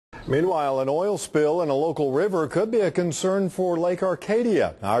Meanwhile, an oil spill in a local river could be a concern for Lake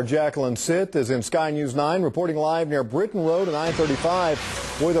Arcadia. Our Jacqueline Sitt is in Sky News 9 reporting live near Britton Road and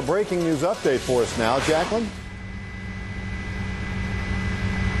I-35 with a breaking news update for us now. Jacqueline?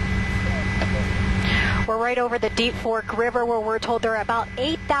 We're right over the Deep Fork River where we're told there are about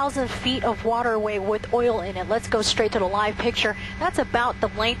 8,000 feet of waterway with oil in it. Let's go straight to the live picture. That's about the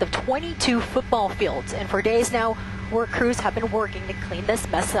length of 22 football fields. And for days now, work crews have been working to clean this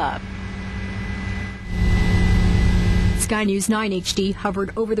mess up. Sky News 9 HD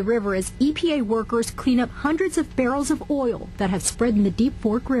hovered over the river as EPA workers clean up hundreds of barrels of oil that have spread in the Deep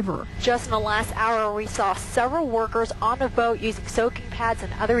Fork River. Just in the last hour, we saw several workers on a boat using soaking pads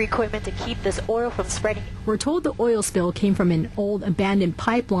and other equipment to keep this oil from spreading. We're told the oil spill came from an old abandoned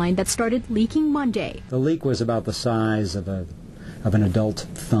pipeline that started leaking Monday. The leak was about the size of an adult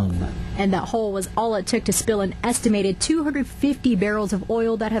thumb. And that hole was all it took to spill an estimated 250 barrels of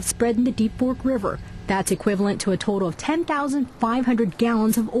oil that have spread in the Deep Fork River. That's equivalent to a total of 10,500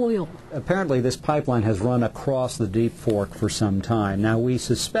 gallons of oil. Apparently, this pipeline has run across the Deep Fork for some time. Now, we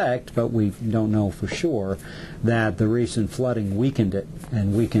suspect, but we don't know for sure, that the recent flooding weakened it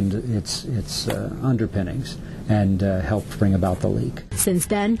and weakened its underpinnings and helped bring about the leak. Since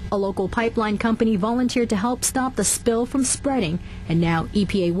then, a local pipeline company volunteered to help stop the spill from spreading, and now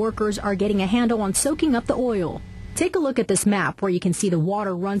EPA workers are getting a handle on soaking up the oil. Take a look at this map where you can see the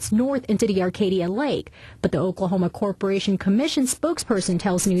water runs north into the Arcadia Lake, but the Oklahoma Corporation Commission spokesperson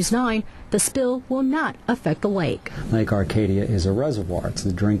tells News 9 the spill will not affect the lake. Lake Arcadia is a reservoir. It's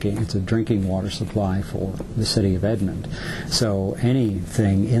a drinking water supply for the city of Edmond. So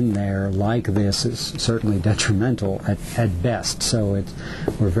anything in there like this is certainly detrimental at best. So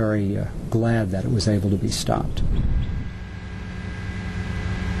we're very glad that it was able to be stopped.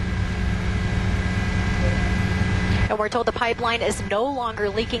 And we're told the pipeline is no longer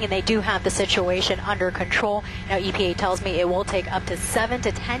leaking and they do have the situation under control. Now, EPA tells me it will take up to 7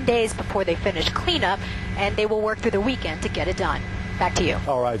 to 10 days before they finish cleanup, and they will work through the weekend to get it done. Back to you.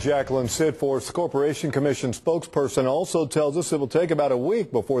 All right, Jacqueline Sitt, Corporation Commission spokesperson, also tells us it will take about a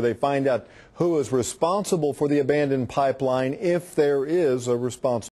week before they find out who is responsible for the abandoned pipeline, if there is a responsible.